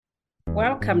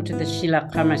Welcome to the Sheila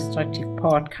Kama Extractive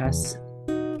Podcast.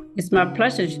 It's my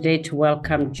pleasure today to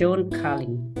welcome Joan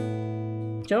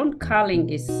Carling. Joan Carling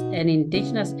is an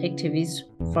Indigenous activist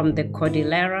from the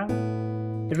Cordillera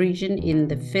region in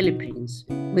the Philippines,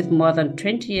 with more than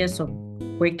 20 years of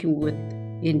working with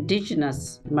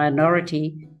Indigenous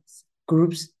minority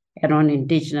groups and on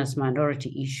Indigenous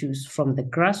minority issues from the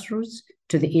grassroots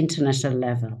to the international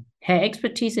level. Her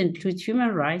expertise includes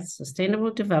human rights,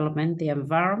 sustainable development, the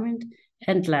environment,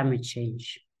 and climate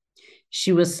change.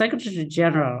 She was Secretary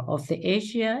General of the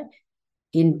Asia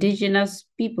Indigenous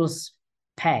Peoples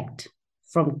Pact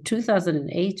from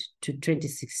 2008 to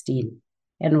 2016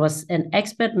 and was an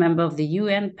expert member of the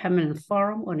UN Permanent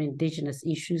Forum on Indigenous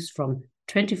Issues from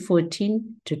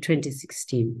 2014 to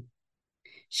 2016.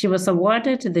 She was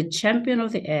awarded the Champion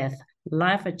of the Earth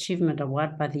Life Achievement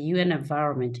Award by the UN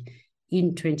Environment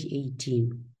in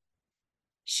 2018.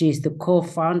 She is the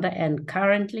co-founder and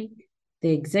currently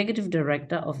the Executive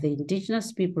Director of the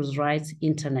Indigenous Peoples' Rights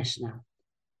International.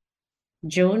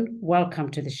 Joan, welcome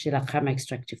to the Sheila Kama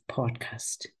Extractive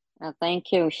Podcast.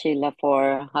 Thank you, Sheila,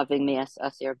 for having me as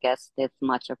your guest. It's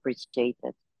much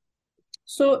appreciated.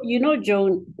 So,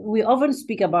 Joan, we often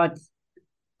speak about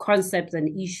concepts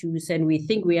and issues and we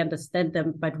think we understand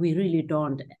them, but we really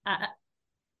don't.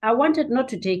 I wanted not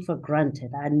to take for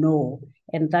granted, I know,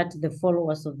 and that the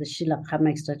followers of the Sheila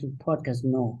Kama Extractive Podcast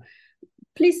know.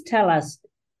 Please tell us,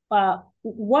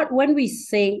 when we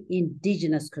say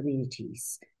Indigenous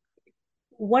communities,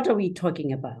 what are we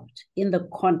talking about in the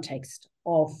context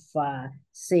of,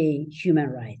 say, human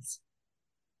rights?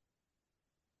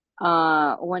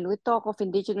 When we talk of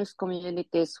Indigenous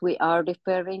communities, we are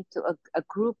referring to a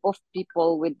group of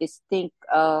people with distinct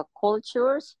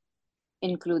cultures,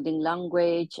 including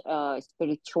language,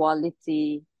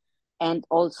 spirituality, and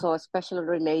also special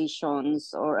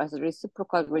relations or as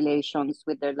reciprocal relations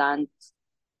with their lands,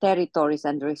 territories,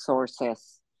 and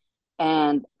resources,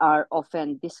 and are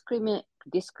often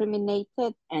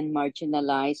discriminated and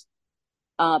marginalized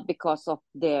because of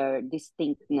their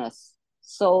distinctness.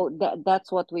 So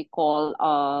that's what we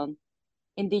call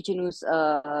Indigenous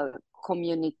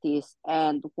communities.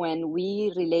 And when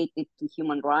we relate it to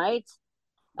human rights,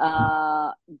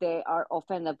 they are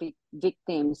often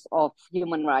victims of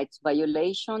human rights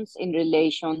violations in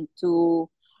relation to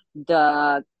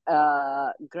the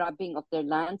grabbing of their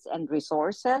lands and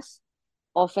resources,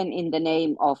 often in the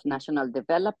name of national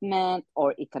development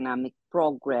or economic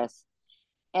progress,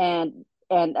 and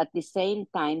at the same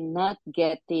time not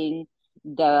getting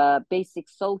the basic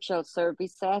social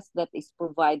services that is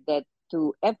provided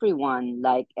to everyone,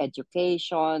 like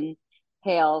education,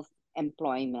 health,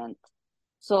 employment.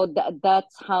 So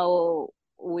that's how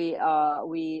we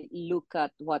look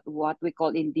at what we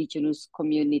call Indigenous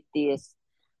communities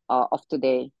of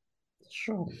today.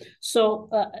 Sure. So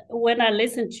when I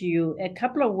listen to you, a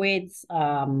couple of words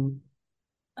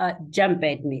jump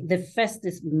at me. The first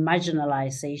is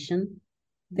marginalization.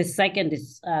 The second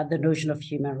is the notion of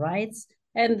human rights.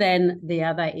 And then the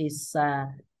other is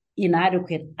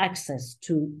inadequate access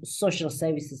to social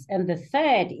services. And the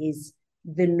third is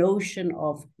the notion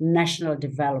of national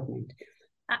development.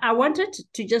 I wanted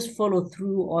to just follow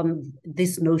through on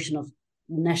this notion of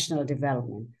national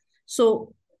development.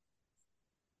 So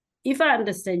if I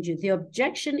understand you, the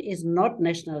objection is not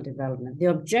national development. The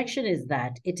objection is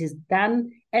that it is done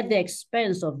at the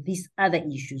expense of these other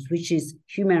issues, which is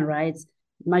human rights,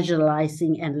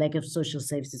 marginalizing, and lack of social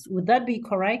services. Would that be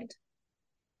correct?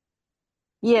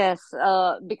 Yes,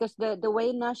 because the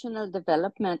way national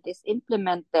development is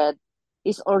implemented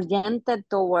is oriented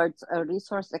towards a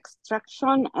resource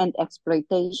extraction and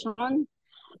exploitation,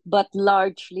 but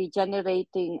largely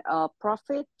generating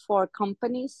profit for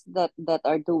companies that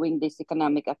are doing these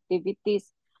economic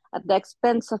activities at the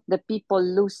expense of the people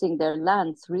losing their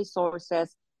lands,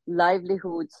 resources,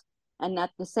 livelihoods, and at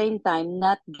the same time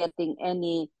not getting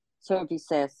any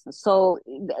services. So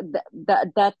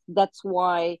that's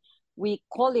why we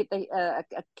call it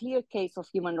a clear case of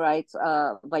human rights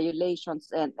violations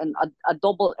and a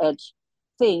double-edged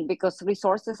thing, because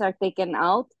resources are taken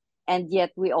out and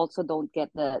yet we also don't get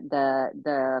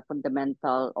the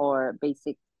fundamental or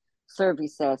basic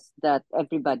services that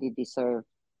everybody deserves.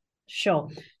 Sure.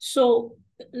 So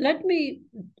let me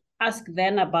ask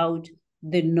then about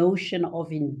the notion of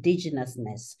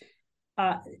indigenousness.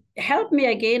 Help me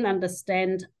again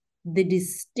understand the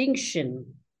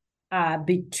distinction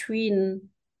between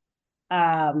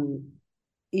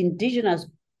indigenous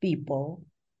people.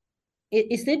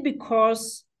 Is it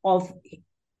because of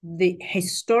the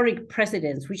historic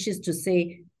precedents, which is to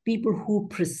say people who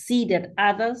preceded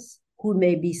others, who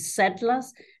may be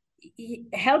settlers?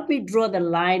 help me draw the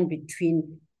line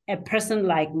between a person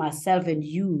like myself and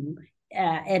you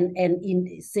and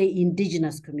in, say,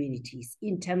 indigenous communities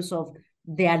in terms of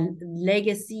their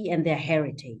legacy and their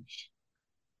heritage.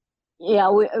 Yeah,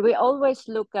 we always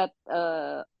look at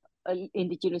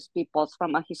indigenous peoples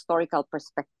from a historical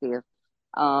perspective.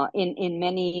 In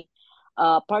many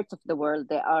parts of the world,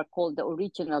 they are called the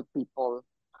original people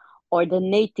or the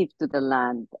native to the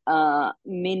land,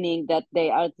 meaning that they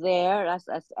are there, as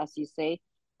you say,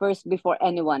 first before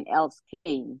anyone else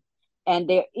came, and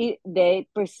they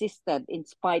persisted in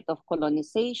spite of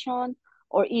colonization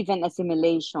or even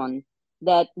assimilation.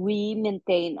 That we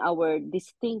maintain our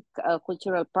distinct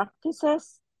cultural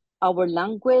practices, our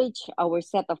language, our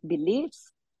set of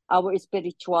beliefs, our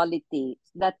spirituality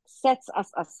that sets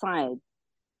us aside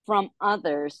from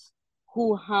others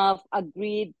who have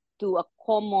agreed to a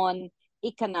common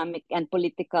economic and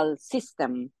political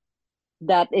system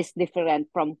that is different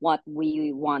from what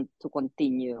we want to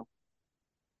continue.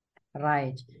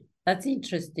 Right. That's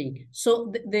interesting.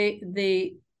 So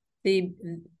the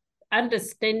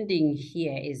understanding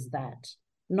here is that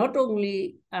not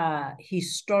only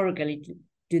historically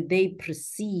do they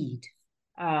proceed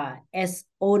as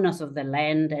owners of the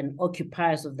land and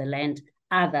occupiers of the land,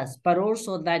 others, but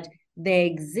also that there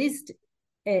exists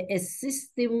a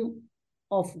system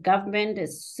of government, a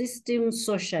system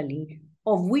socially,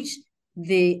 of which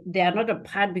they are not a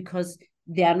part because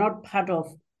they are not part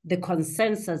of the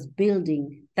consensus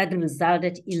building that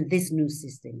resulted in this new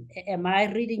system. Am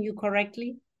I reading you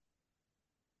correctly?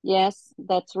 Yes,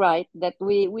 that's right. That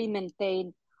we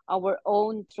maintain our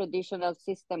own traditional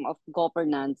system of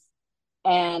governance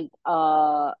and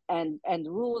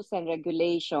rules and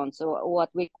regulations, so what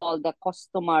we call the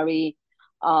customary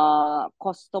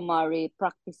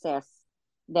practices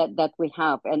that we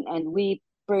have, and we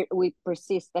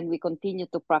persist and we continue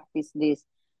to practice this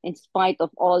in spite of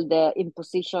all the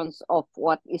impositions of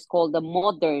what is called the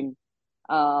modern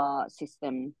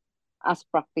system as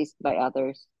practiced by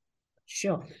others.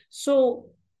 Sure. So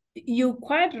you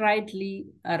quite rightly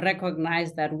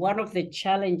recognize that one of the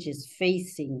challenges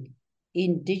facing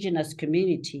indigenous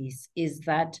communities is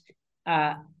that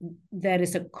there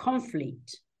is a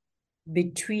conflict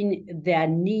between their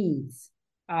needs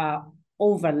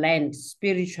over land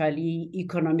spiritually,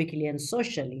 economically, and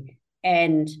socially,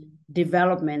 and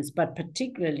developments, but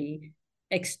particularly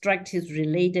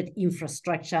extractive-related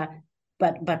infrastructure,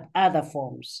 but other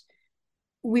forms.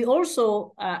 We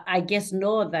also, I guess,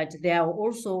 know that there are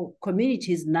also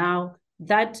communities now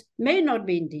that may not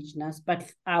be indigenous,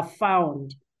 but are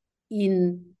found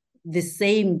in the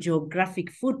same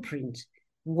geographic footprint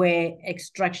where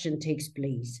extraction takes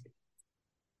place.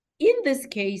 In this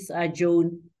case,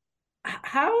 Joan,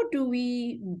 how do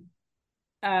we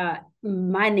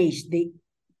manage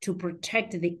to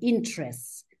protect the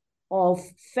interests of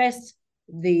first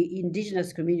the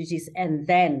indigenous communities and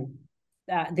then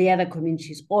the other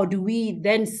communities? Or do we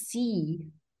then see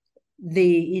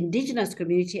the indigenous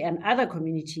community and other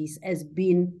communities as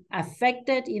being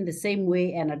affected in the same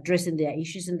way and addressing their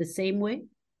issues in the same way?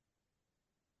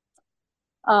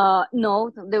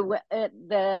 No,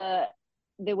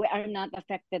 they are not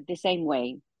affected the same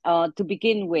way. To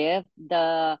begin with,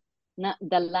 the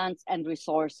lands and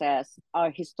resources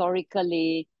are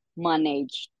historically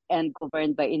managed and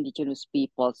governed by indigenous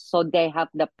peoples, so they have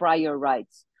the prior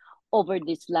rights over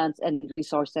these lands and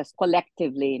resources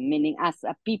collectively, meaning as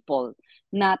a people,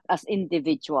 not as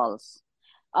individuals.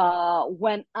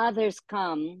 When others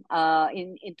come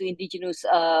into indigenous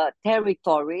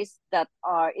territories that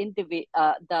are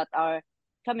that are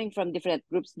coming from different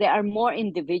groups, they are more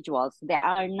individuals.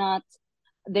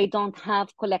 They don't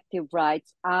have collective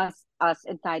rights as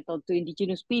entitled to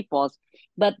indigenous peoples,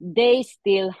 but they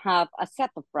still have a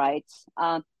set of rights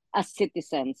as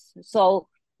citizens. So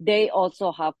they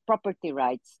also have property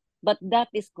rights, but that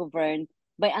is governed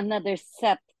by another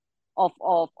set of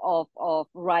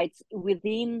rights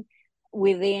within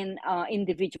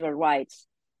individual rights.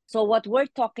 So what we're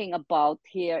talking about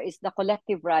here is the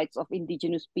collective rights of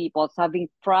indigenous peoples having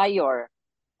prior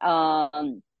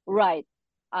right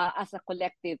as a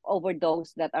collective over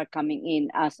those that are coming in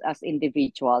as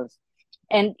individuals.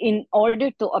 And in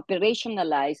order to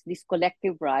operationalize these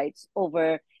collective rights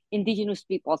over indigenous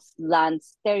peoples'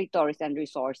 lands, territories, and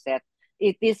resources,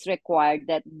 it is required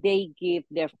that they give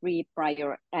their free,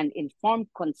 prior, and informed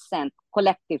consent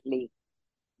collectively,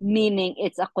 meaning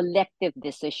it's a collective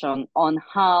decision on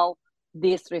how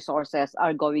these resources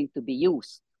are going to be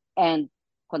used and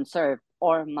conserved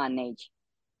or managed.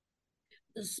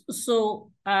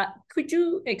 So could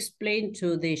you explain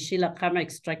to the Sheila Kama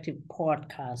Extractive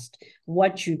podcast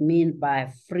what you mean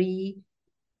by free,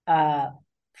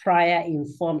 prior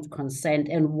informed consent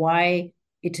and why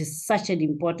it is such an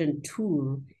important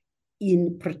tool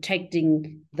in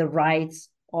protecting the rights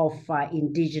of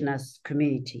indigenous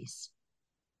communities.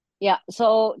 Yeah,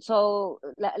 so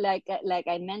like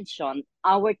I mentioned,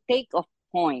 our take of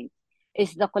point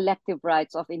is the collective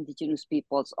rights of indigenous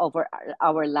peoples over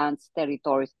our lands,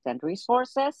 territories, and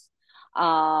resources.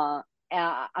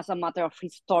 As a matter of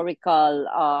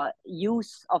historical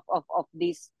use of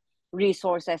these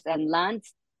resources and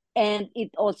lands. And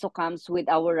it also comes with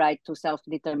our right to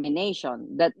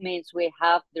self-determination. That means we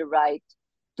have the right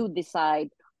to decide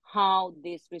how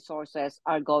these resources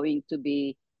are going to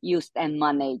be used and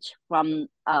managed from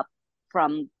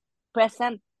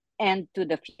present and to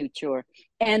the future.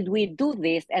 And we do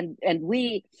this, and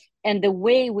the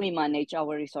way we manage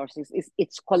our resources is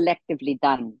it's collectively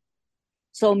done.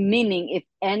 So meaning if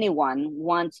anyone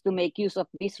wants to make use of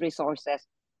these resources,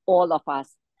 all of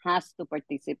us has to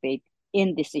participate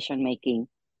in decision making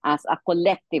as a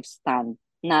collective stand,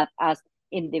 not as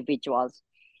individuals.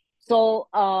 So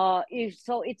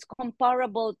it's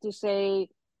comparable to say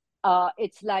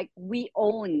it's like we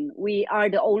are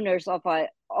the owners of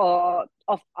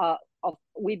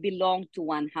we belong to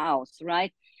one house,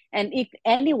 right? And if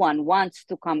anyone wants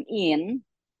to come in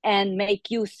and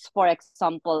make use, for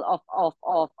example,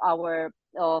 of our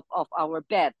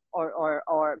bed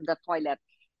or the toilet,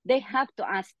 they have to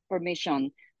ask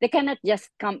permission. They cannot just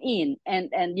come in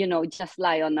and just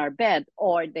lie on our bed,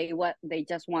 or they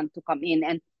just want to come in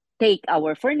and take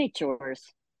our furnitures.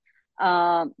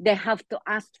 They have to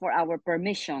ask for our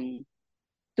permission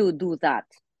to do that.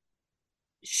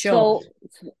 Sure.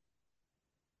 So,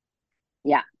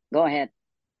 yeah, go ahead.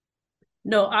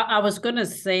 No, I was going to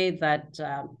say that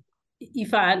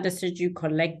if I understood you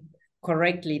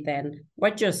correctly, then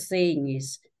what you're saying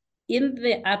is in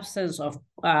the absence of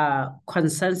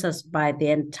consensus by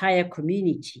the entire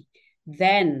community,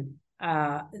 then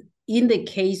in the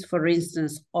case, for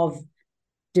instance, of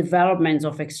developments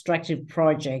of extractive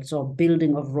projects or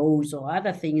building of roads or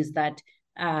other things that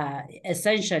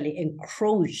essentially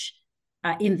encroach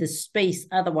in the space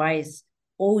otherwise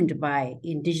owned by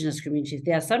indigenous communities.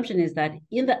 The assumption is that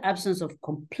in the absence of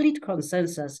complete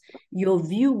consensus, your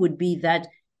view would be that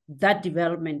that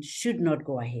development should not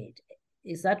go ahead.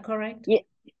 Is that correct?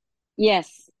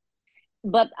 Yes,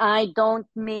 but I don't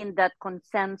mean that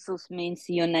consensus means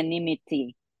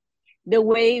unanimity. The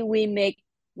way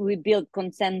we build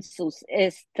consensus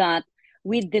is that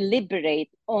we deliberate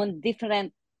on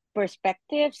different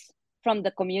perspectives from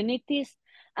the communities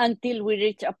until we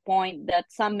reach a point that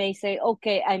some may say,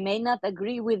 okay, I may not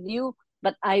agree with you,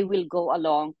 but I will go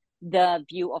along the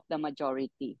view of the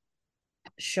majority.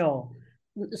 Sure.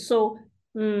 So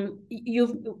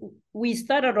we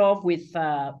started off with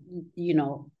the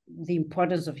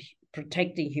importance of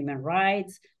protecting human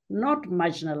rights, not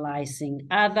marginalizing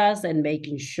others, and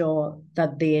making sure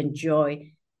that they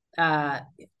enjoy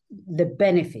the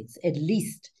benefits, at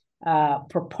least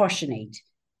proportionate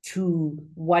to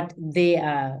what they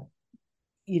are,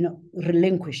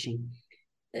 relinquishing.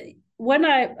 When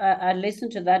I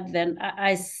listen to that, then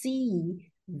I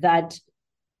see that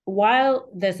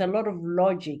while there's a lot of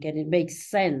logic and it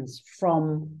makes sense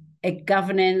from a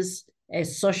governance, a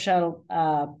social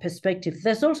perspective,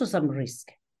 there's also some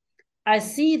risk. I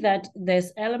see that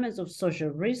there's elements of social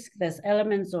risk, there's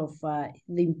elements of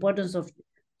the importance of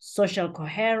social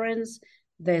coherence,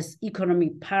 there's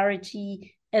economic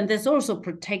parity, and there's also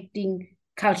protecting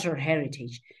cultural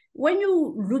heritage. When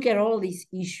you look at all these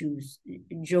issues,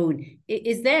 Joan,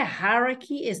 is there a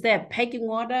hierarchy? Is there a pecking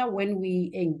order when we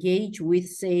engage with,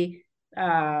 say,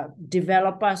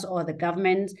 developers or the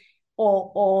government?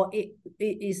 Or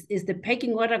is the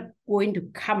pecking order going to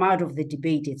come out of the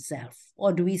debate itself?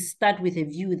 Or do we start with a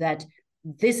view that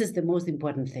this is the most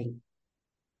important thing?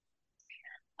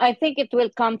 I think it will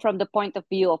come from the point of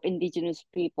view of indigenous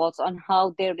peoples on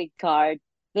how they regard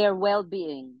their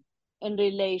well-being in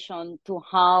relation to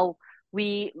how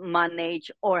we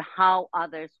manage or how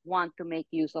others want to make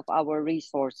use of our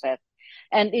resources.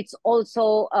 And it's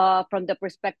also from the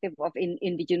perspective of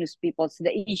indigenous peoples,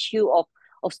 the issue of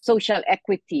social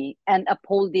equity and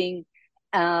upholding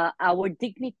our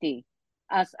dignity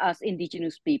as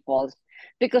indigenous peoples,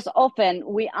 because often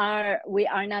we are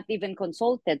not even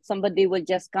consulted. Somebody will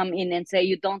just come in and say,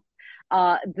 you don't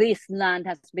this land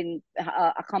has been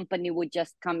a company would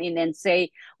just come in and say,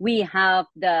 we have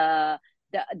the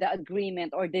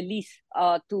agreement or the lease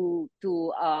to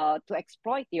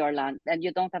exploit your land, and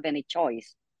you don't have any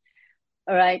choice.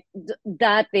 All right,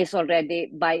 that is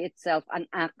already by itself an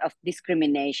act of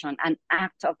discrimination, an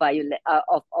act of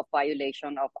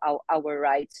violation of our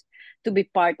rights to be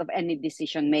part of any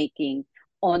decision making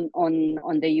on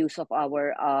the use of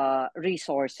our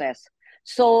resources.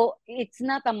 So it's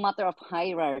not a matter of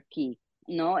hierarchy.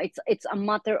 No, it's a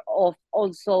matter of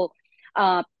also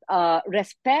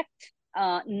respect,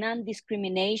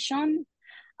 non-discrimination,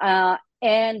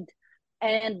 and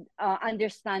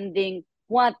understanding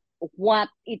what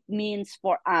it means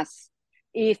for us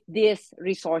if these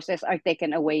resources are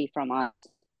taken away from us.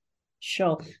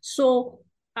 Sure. So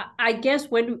I guess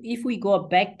if we go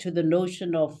back to the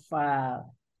notion of prior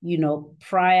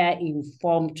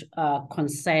informed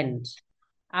consent,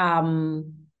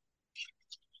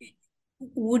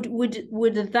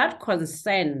 would that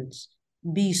consent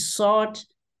be sought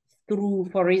through,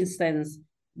 for instance,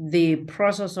 the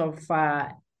process of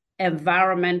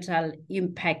environmental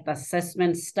impact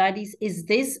assessment studies? Is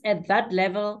this at that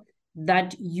level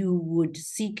that you would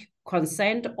seek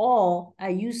consent, or are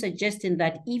you suggesting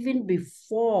that even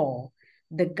before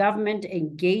the government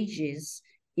engages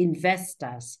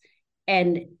investors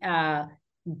and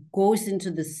goes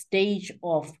into the stage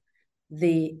of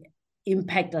the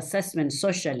impact assessment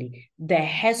socially, there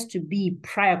has to be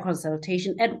prior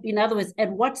consultation? And in other words,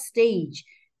 at what stage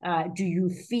do you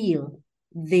feel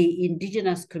the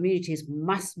indigenous communities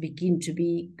must begin to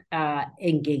be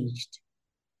engaged?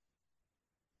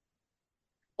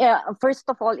 Yeah, first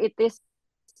of all, it is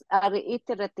a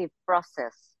reiterative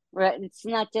process, right? It's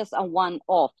not just a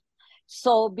one-off.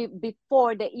 So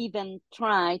before they even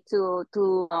try to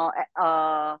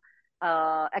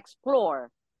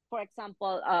explore, for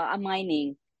example, a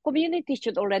mining, community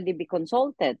should already be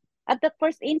consulted at the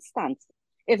first instance.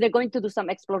 If they're going to do some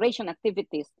exploration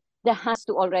activities, there has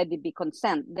to already be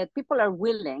consent that people are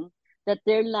willing that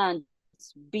their lands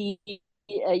be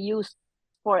used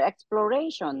for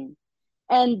exploration.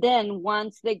 And then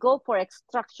once they go for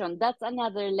extraction, that's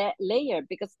another layer,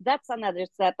 because that's another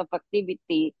set of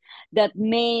activity that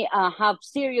may have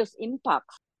serious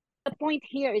impacts. The point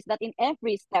here is that in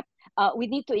every step, we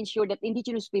need to ensure that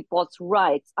indigenous people's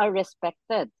rights are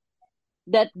respected,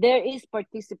 that there is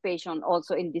participation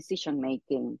also in decision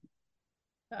making.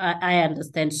 I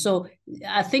understand. So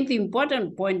I think the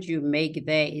important point you make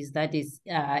there is that it's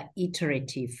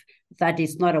iterative, that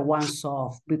is not a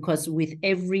once-off, because with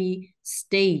every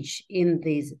stage in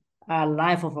this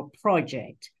life of a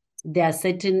project, there are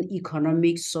certain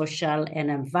economic, social, and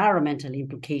environmental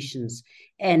implications.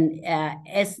 And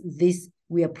as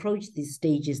we approach these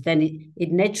stages, then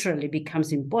it naturally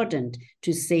becomes important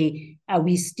to say, are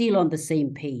we still on the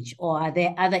same page, or are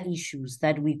there other issues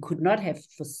that we could not have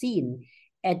foreseen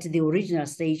at the original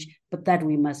stage, but that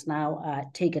we must now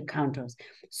take account of?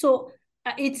 So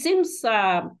it seems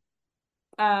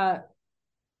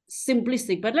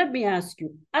simplistic, but let me ask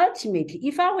you, ultimately,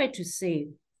 if I were to say,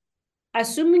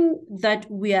 assuming that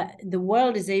the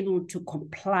world is able to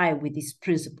comply with these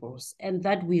principles and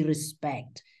that we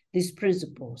respect these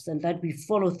principles and that we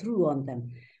follow through on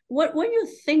them, when you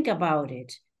think about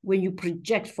it, when you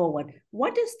project forward,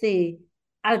 what is the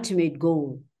ultimate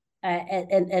goal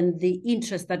and the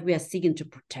interest that we are seeking to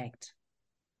protect?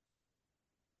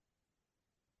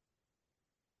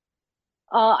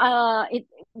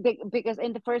 Because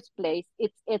in the first place,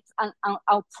 it's an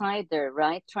outsider,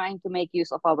 right, trying to make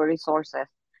use of our resources.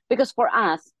 Because for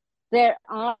us, there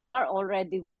are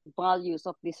already values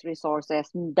of these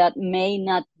resources that may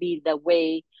not be the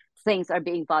way things are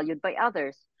being valued by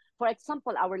others. For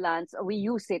example, our lands, we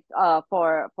use it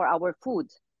for our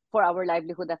food, for our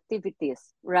livelihood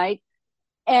activities, right?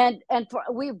 And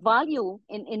we value,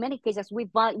 in many cases, we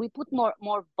put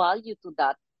more value to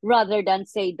that rather than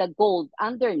say the gold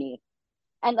underneath.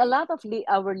 And a lot of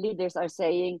our leaders are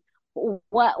saying,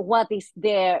 what is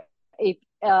there if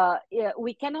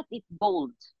we cannot eat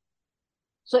gold?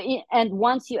 So and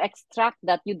once you extract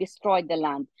that, you destroy the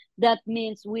land. That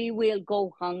means we will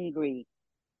go hungry.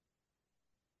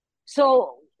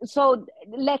 So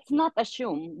let's not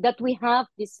assume that we have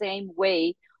the same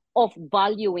way of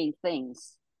valuing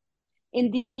things.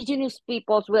 Indigenous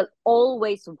peoples will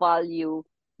always value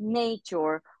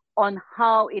nature on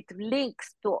how it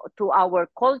links to our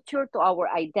culture, to our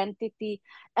identity,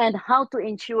 and how to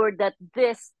ensure that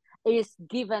this is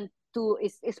given to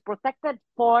is protected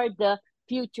for the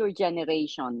future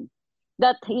generation.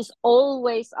 That is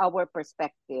always our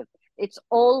perspective. It's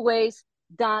always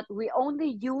that we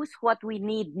only use what we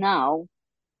need now,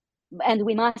 and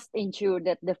we must ensure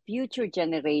that the future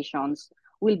generations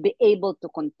will be able to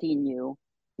continue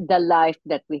the life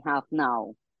that we have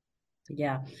now.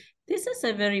 Yeah, this is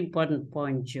a very important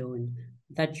point, Joan,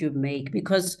 that you make,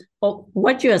 because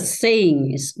what you're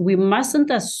saying is we mustn't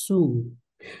assume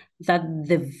that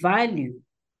the value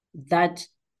that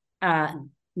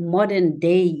modern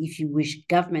day, if you wish,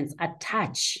 governments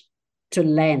attach to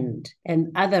land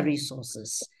and other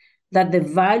resources, that the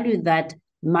value that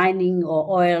mining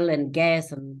or oil and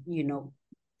gas and,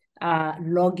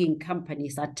 logging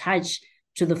companies attach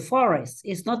to the forest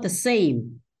is not the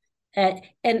same. And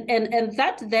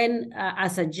that then, I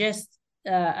suggest,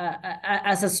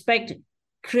 I suspect,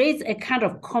 creates a kind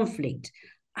of conflict.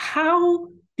 How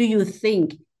do you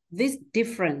think this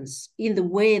difference in the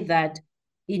way that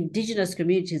indigenous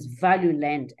communities value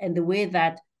land and the way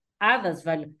that others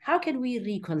value, how can we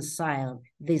reconcile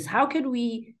this? How can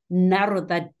we narrow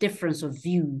that difference of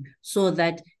view so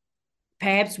that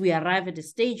perhaps we arrive at a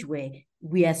stage where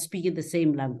we are speaking the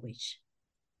same language?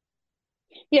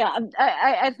 Yeah,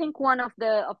 I think one of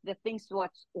the things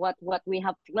what we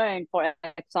have learned, for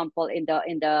example, in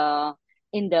the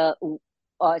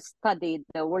study,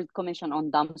 the World Commission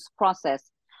on Dams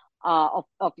process, of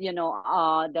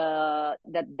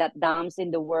that dams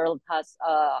in the world has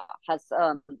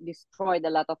destroyed a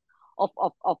lot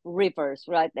of rivers,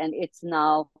 right? And it's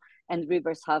now, and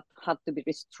rivers have to be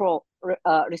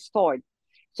restored.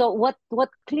 So what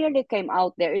clearly came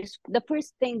out there is the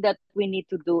first thing that we need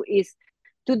to do is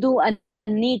to do a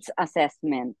needs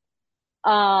assessment.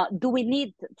 Do we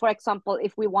need, for example,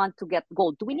 if we want to get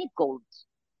gold, do we need gold,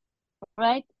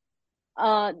 right?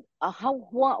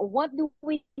 What do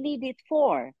we need it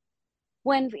for?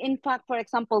 When in fact, for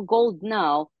example, gold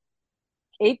now,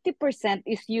 80%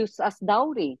 is used as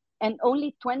dowry and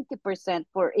only 20%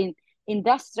 for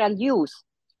industrial use.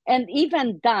 And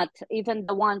even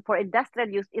the one for industrial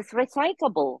use is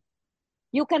recyclable.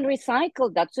 You can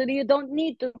recycle that, so you don't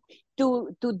need to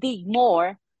dig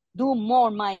more, do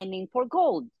more mining for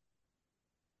gold,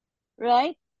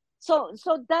 right? So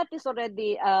that is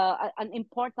already an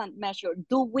important measure.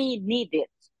 Do we need it?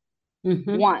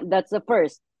 Mm-hmm. One, that's the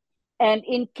first. And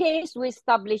in case we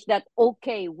establish that,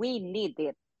 okay, we need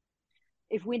it.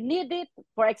 If we need it,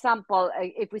 for example,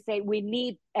 if we say we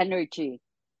need energy,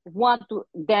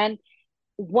 then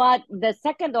what the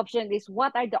second option is,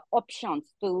 what are the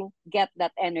options to get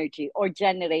that energy or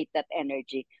generate that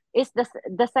energy, is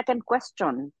the second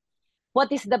question.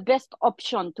 What is the best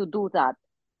option to do that,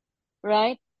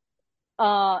 right?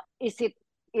 Is it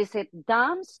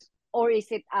dams, or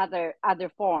is it other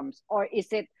forms, or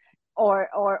is it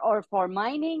or for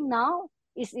mining now,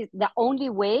 is it the only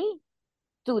way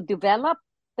to develop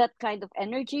that kind of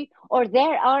energy, or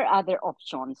there are other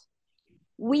options?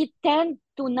 We tend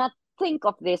to not think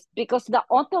of this because the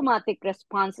automatic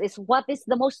response is what is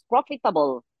the most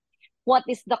profitable, what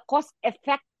is the cost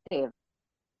effective.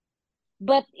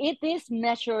 But it is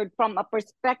measured from a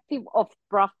perspective of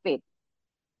profit,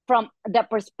 from the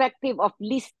perspective of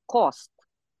least cost,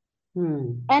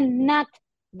 and not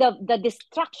the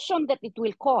destruction that it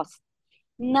will cause,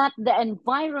 not the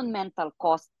environmental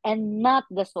cost, and not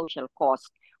the social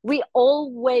cost. We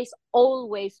always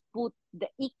put the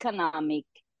economic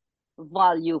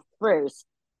value first,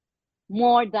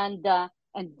 more than the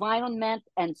environment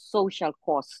and social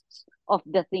costs of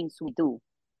the things we do,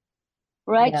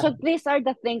 right? Yeah. So these are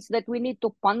the things that we need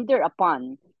to ponder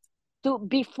upon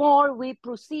before we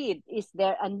proceed. Is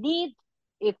there a need?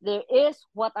 If there is,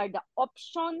 what are the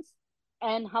options,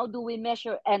 and how do we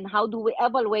measure and how do we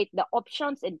evaluate the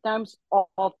options in terms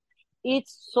of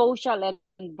its social and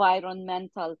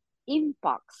environmental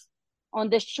impacts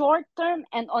on the short term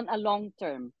and on a long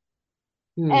term?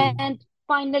 And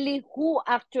finally, who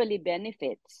actually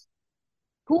benefits?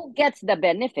 Who gets the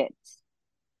benefits?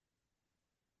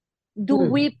 Do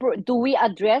we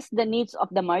address the needs of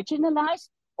the marginalized,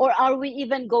 or are we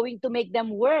even going to make them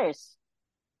worse?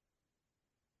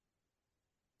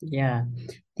 Yeah,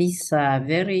 these are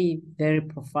very, very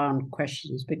profound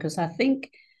questions, because I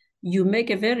think you make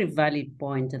a very valid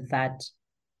point that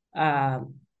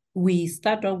we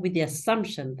start off with the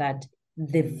assumption that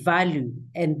the value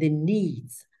and the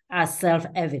needs are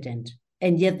self-evident,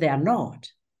 and yet they are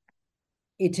not.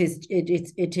 It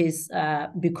is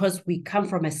because we come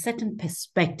from a certain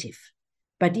perspective.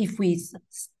 But if we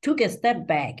took a step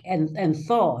back and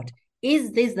thought,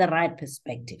 is this the right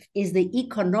perspective? Is the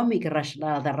economic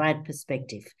rationale the right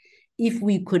perspective? If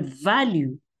we could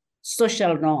value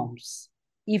social norms,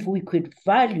 if we could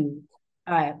value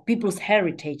people's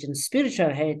heritage and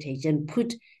spiritual heritage and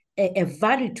put a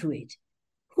value to it,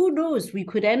 who knows, we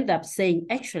could end up saying,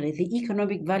 actually, the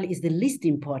economic value is the least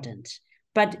important.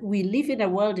 But we live in a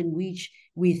world in which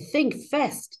we think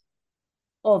first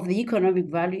of the economic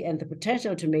value and the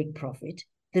potential to make profit,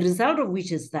 the result of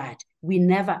which is that we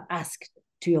never ask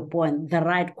to your point, the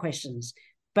right questions,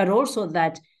 but also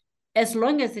that as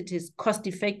long as it is cost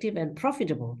effective and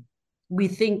profitable, we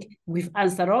think we've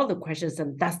answered all the questions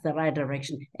and that's the right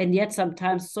direction. And yet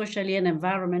sometimes socially and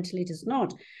environmentally it is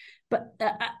not. But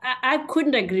I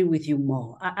couldn't agree with you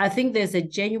more. I think there's a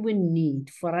genuine need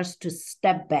for us to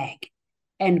step back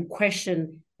and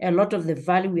question a lot of the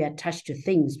value we attach to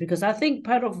things, because I think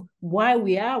part of why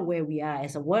we are where we are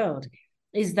as a world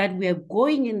is that we are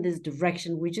going in this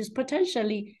direction, which is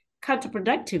potentially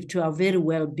counterproductive to our very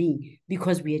well-being,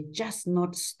 because we are just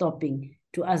not stopping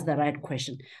to ask the right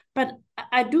question. But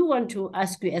I do want to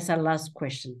ask you as a last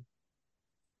question.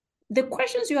 The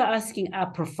questions you are asking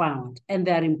are profound and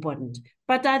they're important,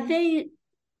 but are they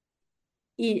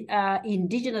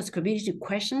indigenous community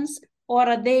questions, or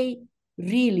are they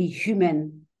really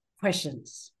human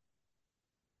questions?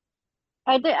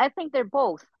 I think they're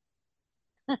both.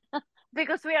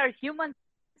 Because we are humans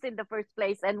in the first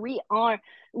place, and we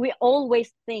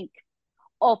always think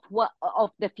of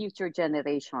the future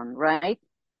generation, right?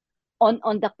 On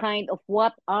the kind of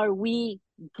what are we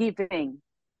giving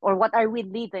or what are we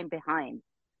leaving behind,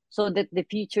 so that the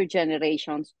future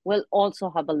generations will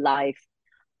also have a life,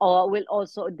 or will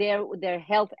also their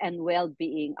health and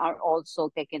well-being are also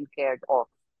taken care of.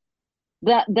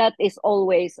 That is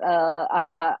always at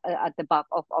the back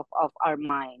of our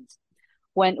minds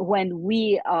when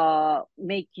we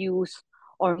make use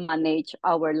or manage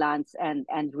our lands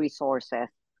and resources.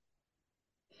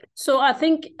 So I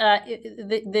think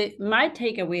my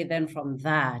takeaway then from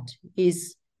that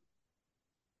is,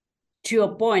 to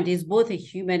your point, is both a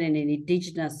human and an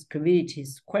indigenous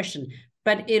communities question,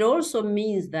 but it also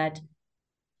means that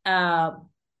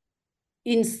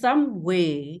in some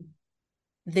way,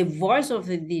 the voice of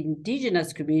the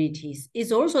indigenous communities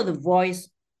is also the voice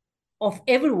of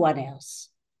everyone else.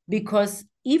 Because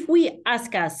if we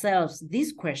ask ourselves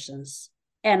these questions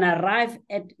and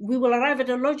we will arrive at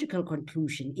a logical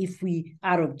conclusion if we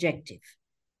are objective.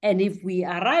 And if we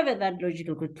arrive at that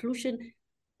logical conclusion,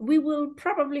 we will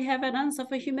probably have an answer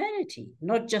for humanity,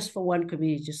 not just for one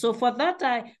community. So for that,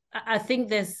 I think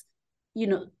there's,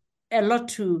 a lot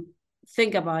to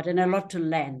think about and a lot to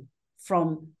learn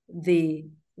from the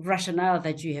rationale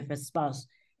that you have espoused.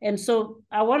 And so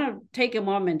I want to take a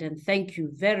moment and thank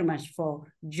you very much for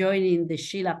joining the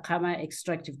Sheila Khama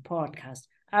Extractive Podcast.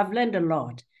 I've learned a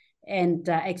lot, and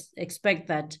expect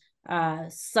that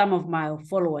some of my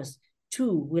followers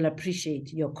too will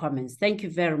appreciate your comments. Thank you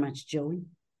very much, Joan.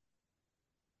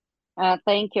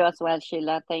 Thank you as well,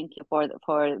 Sheila. Thank you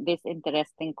for this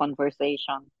interesting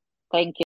conversation. Thank you.